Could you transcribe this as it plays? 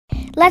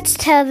Let's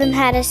tell them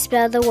how to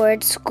spell the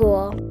word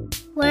school.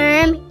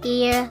 Worm,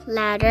 ear,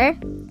 ladder,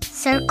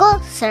 circle,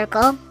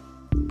 circle,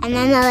 and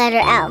then the letter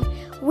L.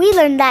 We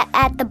learned that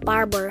at the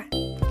barber.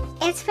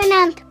 It's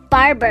pronounced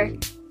barber.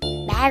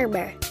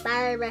 Barber.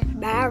 Barber.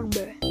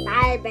 Barber.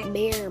 Barber.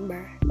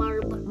 Barber.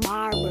 Barber.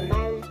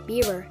 Barber.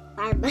 Beaver.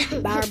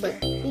 Barber. Barber.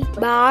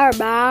 Bar,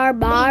 bar,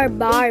 bar,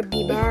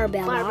 Barbie,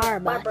 Barba,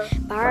 Barba,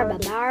 Barba,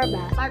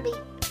 Barba, Barbie,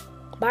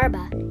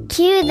 Barba.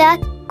 Cue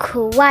the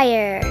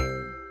choir.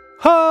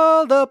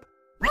 Hold up!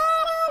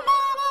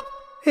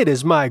 It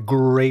is my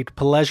great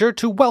pleasure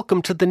to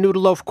welcome to the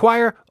Noodle Loaf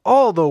Choir,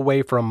 all the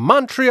way from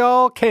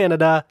Montreal,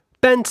 Canada,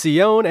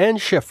 Benzione and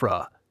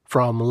Shifra.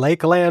 From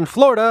Lakeland,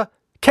 Florida,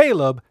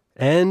 Caleb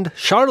and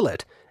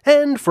Charlotte.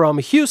 And from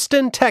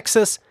Houston,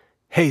 Texas,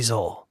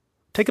 Hazel.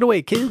 Take it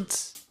away,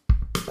 kids.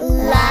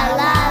 La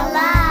la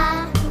la.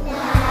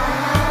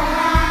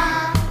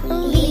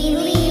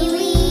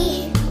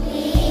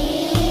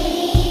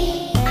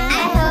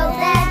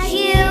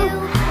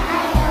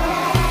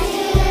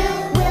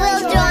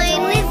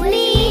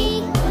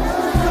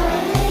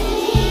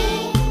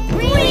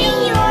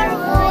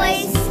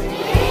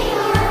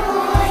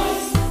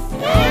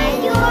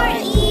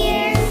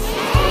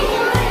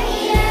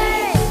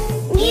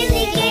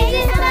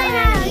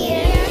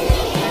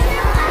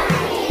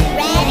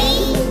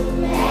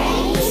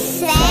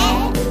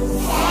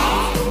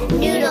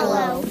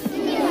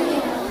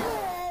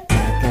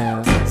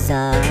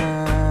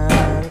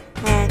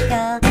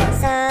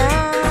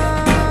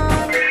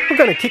 We're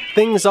going to kick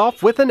things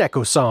off with an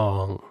echo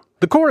song.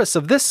 The chorus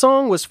of this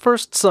song was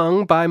first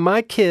sung by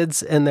my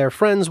kids and their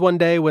friends one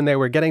day when they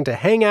were getting to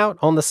hang out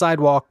on the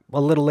sidewalk a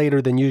little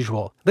later than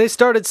usual. They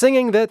started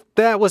singing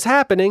that was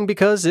happening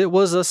because it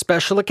was a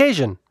special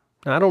occasion.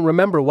 I don't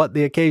remember what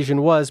the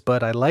occasion was,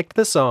 but I liked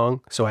the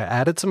song, so I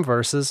added some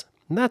verses,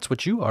 and that's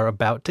what you are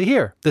about to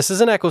hear. This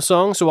is an echo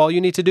song, so all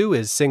you need to do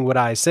is sing what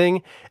I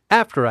sing.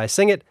 After I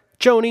sing it,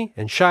 Joni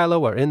and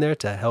Shiloh are in there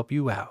to help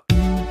you out.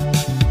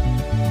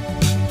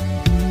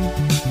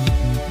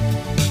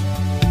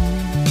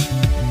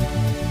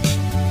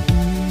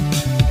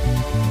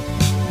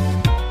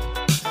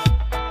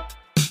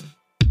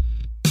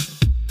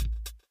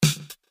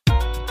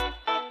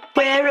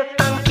 Wear a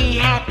funky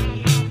hat.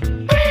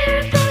 Wear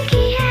a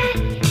funky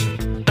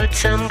hat. Put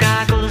some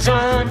goggles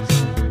on.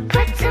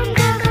 Put some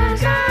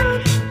goggles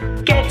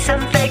on. Get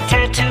some fake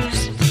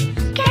tattoos.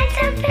 Get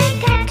some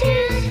fake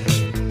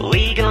tattoos.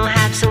 We gon'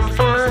 have some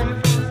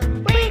fun.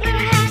 We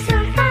gonna have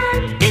some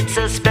fun. It's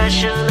a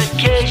special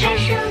occasion.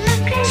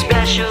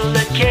 Special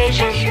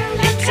occasion.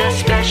 It's a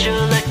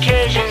special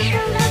occasion.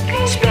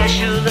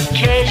 Special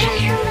occasion.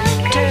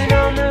 Turn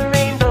on the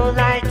rainbow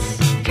lights.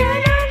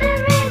 Turn on the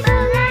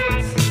rainbow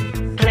lights.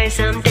 Play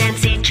some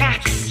dancey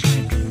tracks.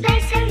 Play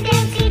some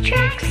dancey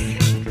tracks.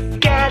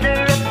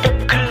 Gather up the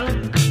crew.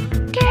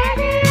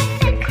 Gather up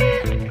the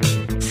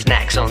crew.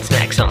 Snacks on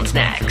snacks on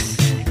snacks.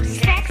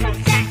 Snacks on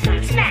snacks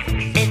on snacks.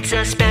 It's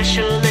a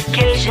special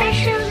occasion.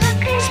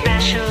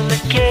 Special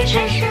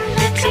occasion.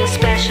 It's a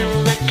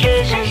special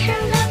occasion.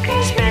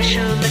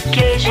 Special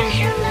occasion.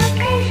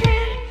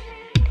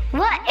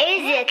 What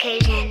is the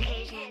occasion?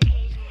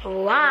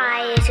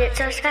 Why is it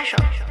so special?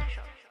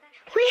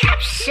 We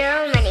have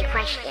so many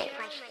questions.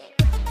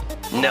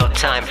 No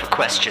time for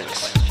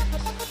questions.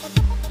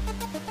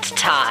 It's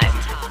time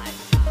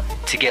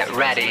to get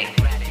ready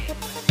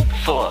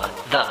for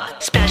the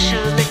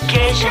special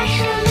occasion.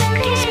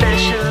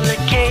 Special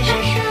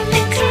occasion.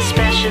 It's a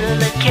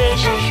special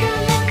occasion.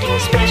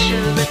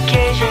 Special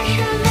occasion.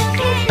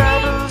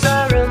 Bubbles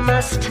are a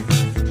must.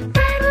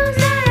 Bubbles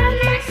are a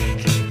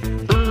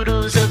must.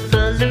 Oodles of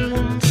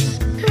balloons.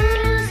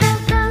 Oodles of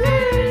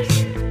balloons.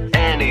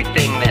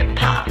 Anything that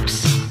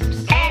pops.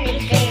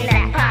 Anything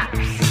that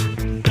pops.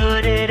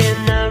 Put it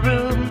in the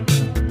room.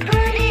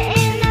 Put it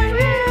in the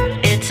room.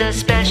 It's a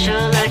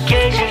special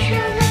occasion.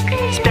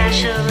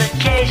 Special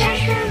occasion.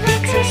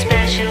 It's a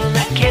special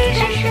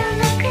occasion.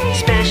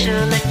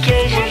 Special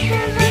occasion.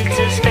 It's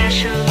a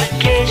special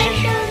occasion.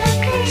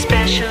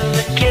 Special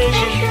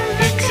occasion.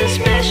 It's a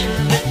special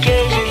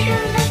occasion.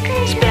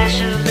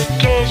 Special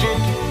occasion.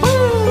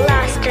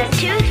 Lost a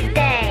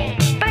Tuesday.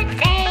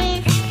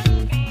 Birthdays.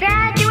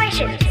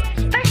 Graduations.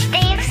 First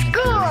day of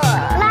school.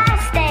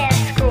 Last day of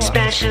school.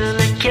 Special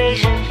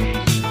occasion.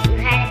 You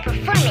had a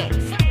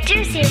performance.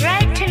 Juicy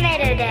Ripe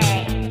Tomato Day.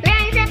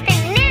 Learned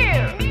something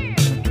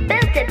new.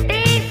 Built a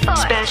big fort.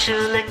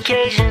 Special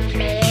occasion.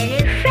 Made a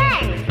new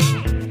friend.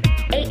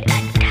 Ate a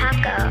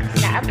taco.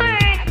 Saw a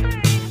bird.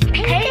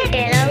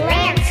 Painted a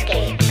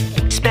landscape.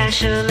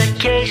 Special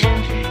occasion.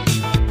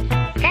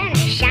 Found a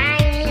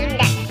shiny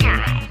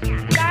necktie.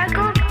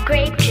 Gargled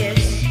grape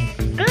juice.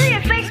 Grew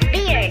your first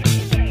beard.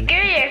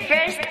 Grew your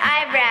first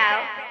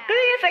eyebrow.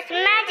 Grew your first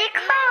magic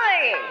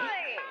horn.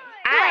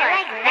 I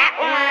like that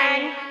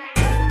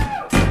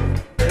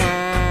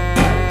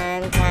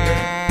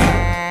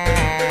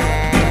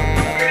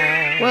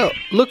one. Well,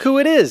 look who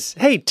it is.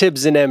 Hey,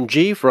 Tibbs and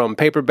MG from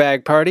Paper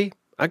Bag Party.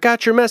 I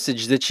got your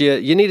message that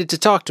you needed to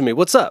talk to me.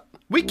 What's up?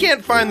 We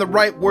can't find the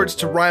right words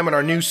to rhyme on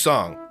our new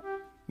song.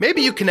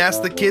 Maybe you can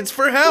ask the kids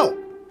for help.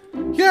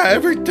 Yeah,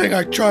 everything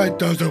I tried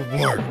doesn't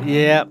work.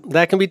 Yeah,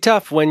 that can be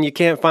tough when you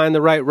can't find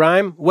the right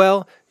rhyme.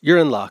 Well, you're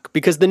in luck,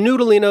 because the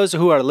Noodleinos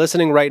who are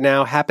listening right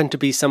now happen to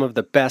be some of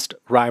the best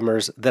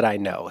rhymers that I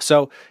know.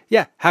 So,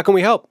 yeah, how can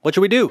we help? What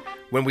should we do?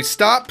 When we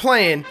stop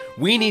playing,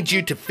 we need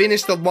you to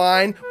finish the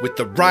line with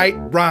the right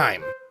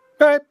rhyme.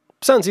 All right,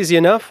 sounds easy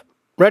enough.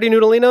 Ready,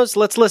 Noodleinos?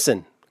 Let's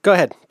listen. Go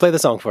ahead, play the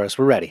song for us.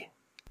 We're ready.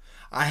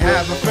 I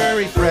have a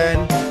furry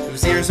friend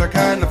whose ears are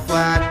kind of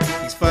flat.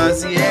 He's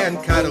fuzzy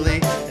and cuddly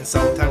and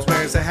sometimes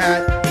wears a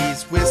hat.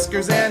 He's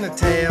whiskers and a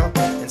tail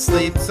and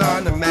sleeps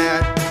on a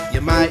mat.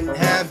 You might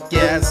have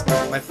guessed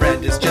my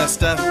friend is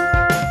just a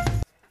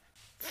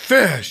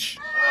Fish.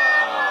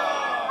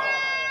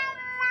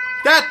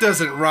 That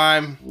doesn't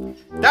rhyme.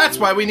 That's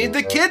why we need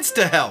the kids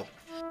to help.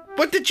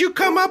 What did you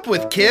come up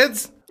with,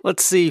 kids?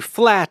 Let's see,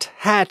 flat,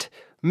 hat,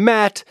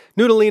 mat.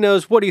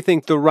 Noodleinos, what do you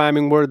think the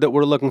rhyming word that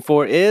we're looking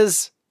for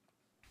is?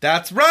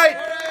 That's right.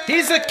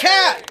 He's a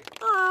cat.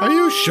 Are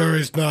you sure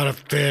he's not a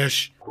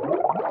fish?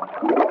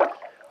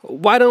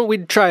 Why don't we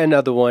try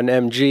another one,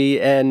 MG,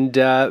 and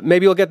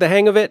maybe you'll get the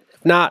hang of it?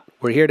 If not,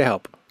 we're here to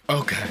help.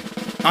 Okay,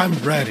 I'm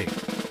ready.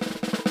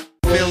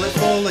 Fill it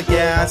full of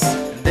gas,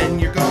 and then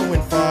you're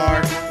going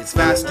far. It's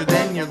faster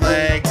than your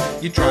legs.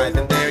 You drive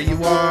and there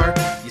you are.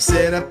 You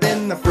sit up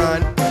in the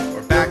front,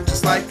 or back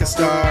just like a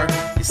star.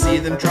 You see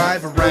them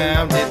drive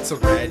around. It's a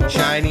red and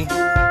shiny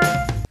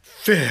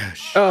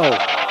Fish. Oh,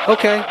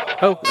 okay.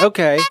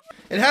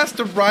 It has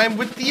to rhyme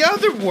with the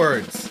other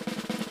words.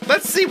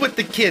 Let's see what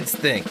the kids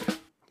think.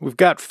 We've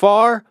got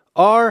far,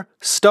 R,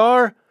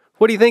 star.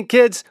 What do you think,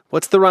 kids?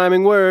 What's the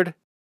rhyming word?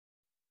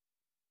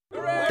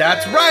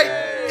 That's right.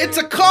 It's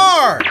a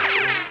car.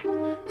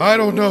 I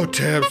don't know,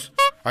 Tibbs.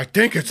 I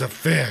think it's a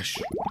fish.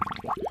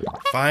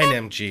 Fine,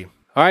 MG.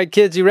 All right,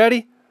 kids, you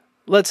ready?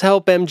 Let's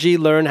help MG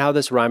learn how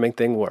this rhyming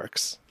thing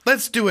works.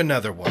 Let's do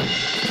another one.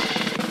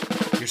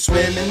 You're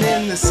swimming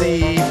in the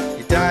sea.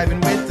 You're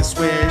diving with the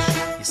swish.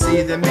 You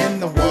see them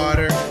in the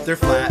water. They're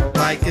flat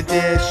like a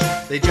dish.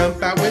 They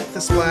jump out with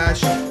a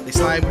splash. They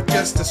slide with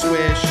just a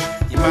swish.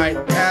 You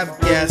might have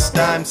guessed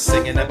I'm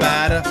singing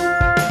about a...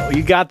 Oh,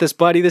 you got this,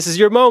 buddy. This is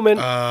your moment.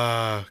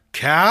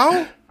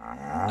 Cow?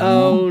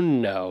 Oh,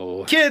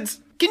 no. Kids,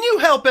 can you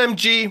help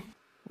MG?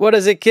 What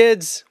is it,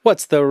 kids?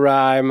 What's the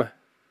rhyme?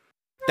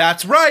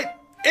 That's right.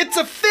 It's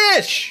a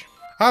fish.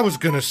 I was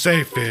gonna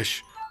say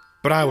fish,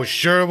 but I was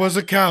sure it was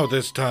a cow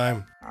this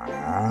time.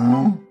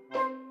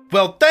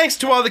 Well, thanks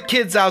to all the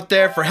kids out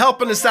there for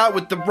helping us out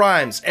with the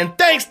rhymes. And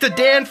thanks to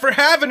Dan for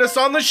having us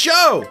on the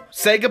show.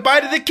 Say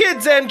goodbye to the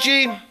kids,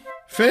 MG.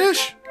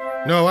 Fish?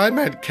 No, I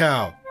meant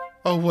cow.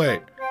 Oh,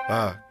 wait.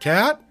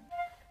 Cat?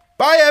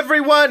 Bye,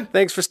 everyone.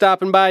 Thanks for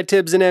stopping by,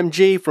 Tibbs and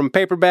MG from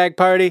Paper Bag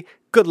Party.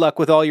 Good luck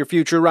with all your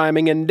future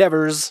rhyming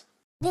endeavors.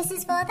 This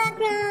is for the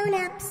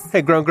grown-ups.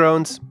 Hey,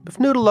 Grown-Groans, if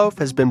Noodle Loaf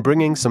has been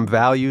bringing some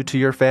value to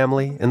your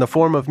family in the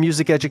form of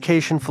music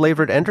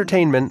education-flavored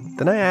entertainment,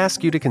 then I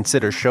ask you to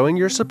consider showing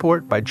your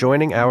support by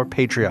joining our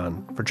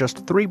Patreon for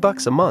just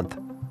 $3 a month,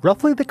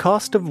 roughly the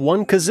cost of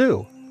one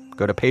kazoo.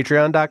 Go to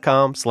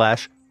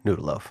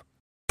patreon.com/noodleloaf.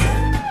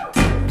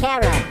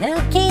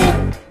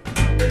 Karaoke?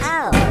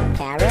 Oh,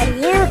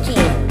 karaoke.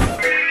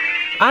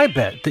 I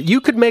bet that you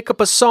could make up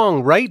a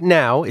song right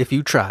now if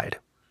you tried.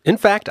 In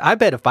fact, I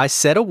bet if I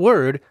said a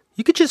word,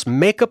 you could just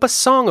make up a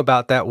song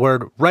about that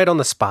word right on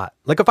the spot.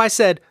 Like if I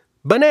said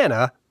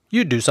banana,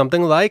 you'd do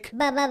something like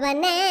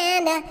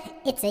Banana,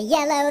 it's a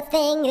yellow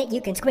thing that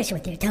you can squish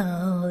with your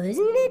toes.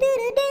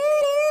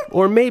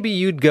 Or maybe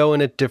you'd go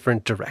in a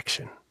different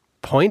direction.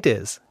 Point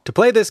is, to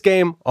play this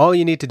game, all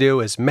you need to do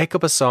is make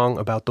up a song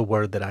about the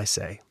word that I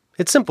say.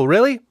 It's simple,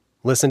 really.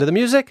 Listen to the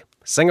music,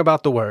 sing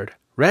about the word.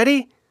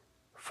 Ready?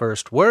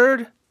 First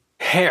word,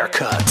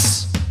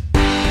 haircuts.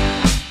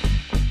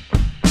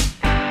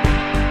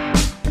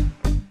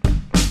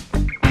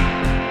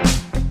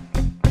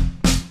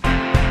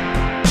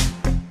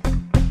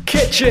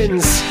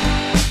 Kitchens.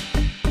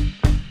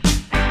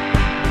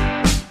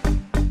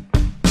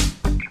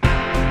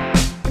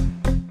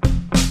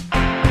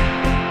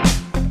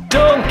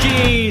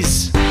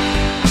 Donkeys.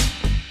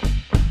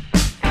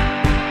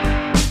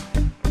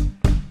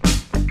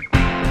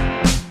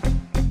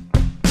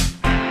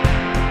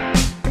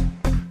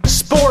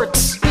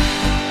 Sports.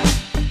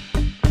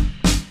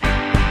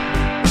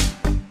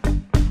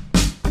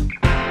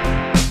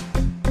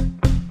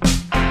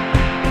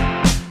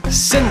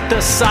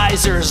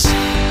 Synthesizers.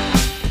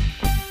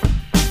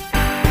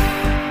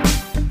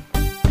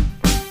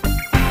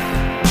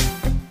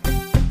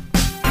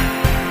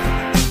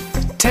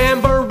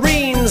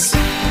 Tambourines.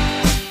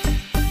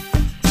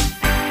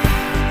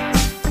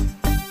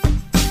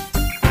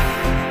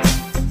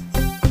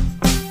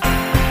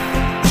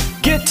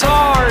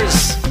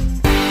 Guitars.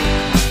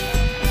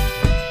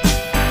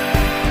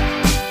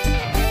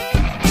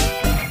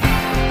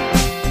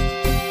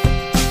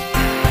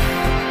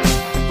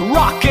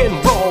 Rock and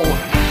roll.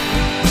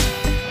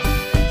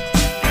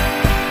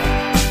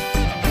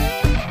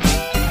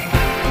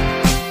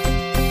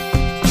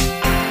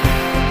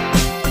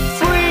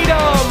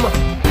 Freedom.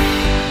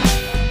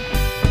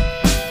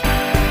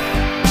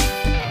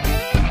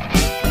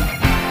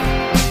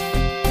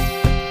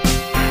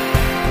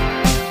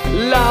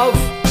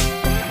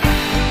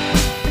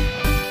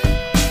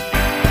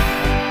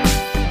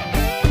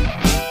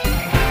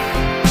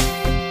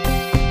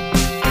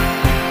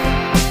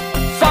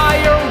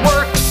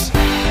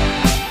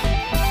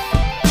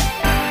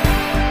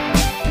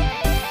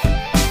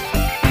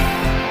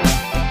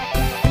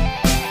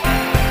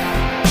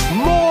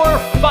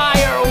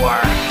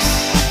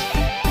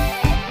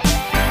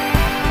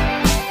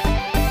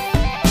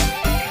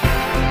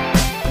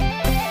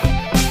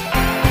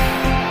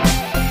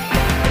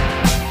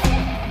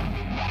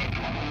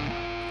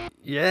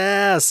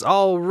 Yes,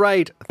 all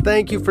right.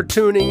 Thank you for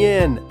tuning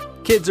in.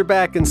 Kids are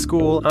back in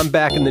school. I'm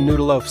back in the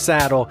Noodle Loaf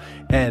saddle,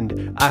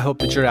 and I hope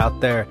that you're out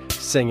there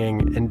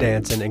singing and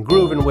dancing and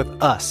grooving with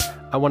us.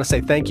 I want to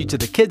say thank you to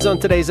the kids on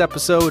today's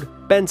episode: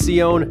 Ben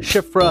Sion,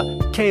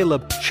 Shifra,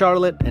 Caleb,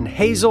 Charlotte, and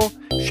Hazel.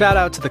 Shout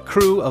out to the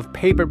crew of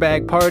Paper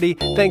Bag Party.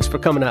 Thanks for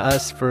coming to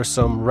us for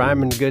some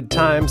rhyming good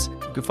times.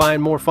 You can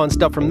find more fun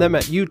stuff from them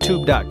at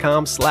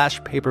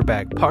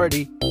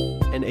youtube.com/paperbagparty.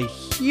 And a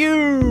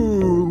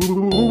huge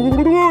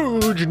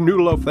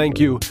Noodle Loaf thank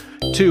you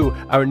to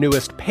our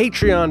newest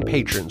Patreon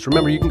patrons.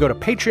 Remember, you can go to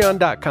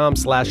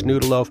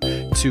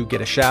patreon.com/noodleloaf to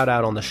get a shout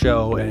out on the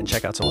show and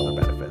check out some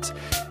other benefits.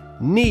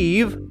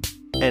 Neve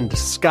and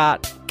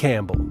Scott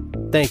Campbell,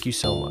 thank you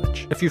so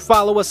much. If you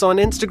follow us on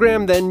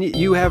Instagram, then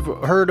you have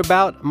heard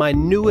about my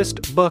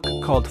newest book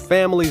called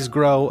Families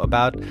Grow,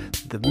 about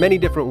the many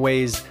different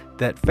ways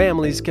that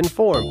families can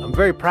form. I'm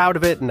very proud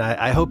of it, and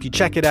I hope you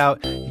check it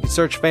out. You can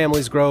search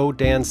Families Grow,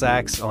 Dan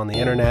Sachs, on the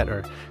internet,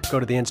 or go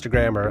to the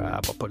Instagram, or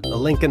I'll put a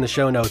link in the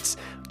show notes.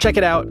 Check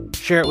it out.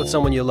 Share it with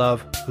someone you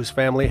love whose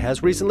family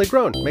has recently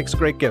grown. Makes a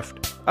great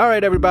gift. All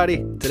right,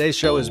 everybody. Today's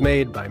show is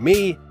made by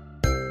me,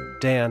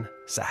 Dan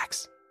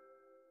Sachs.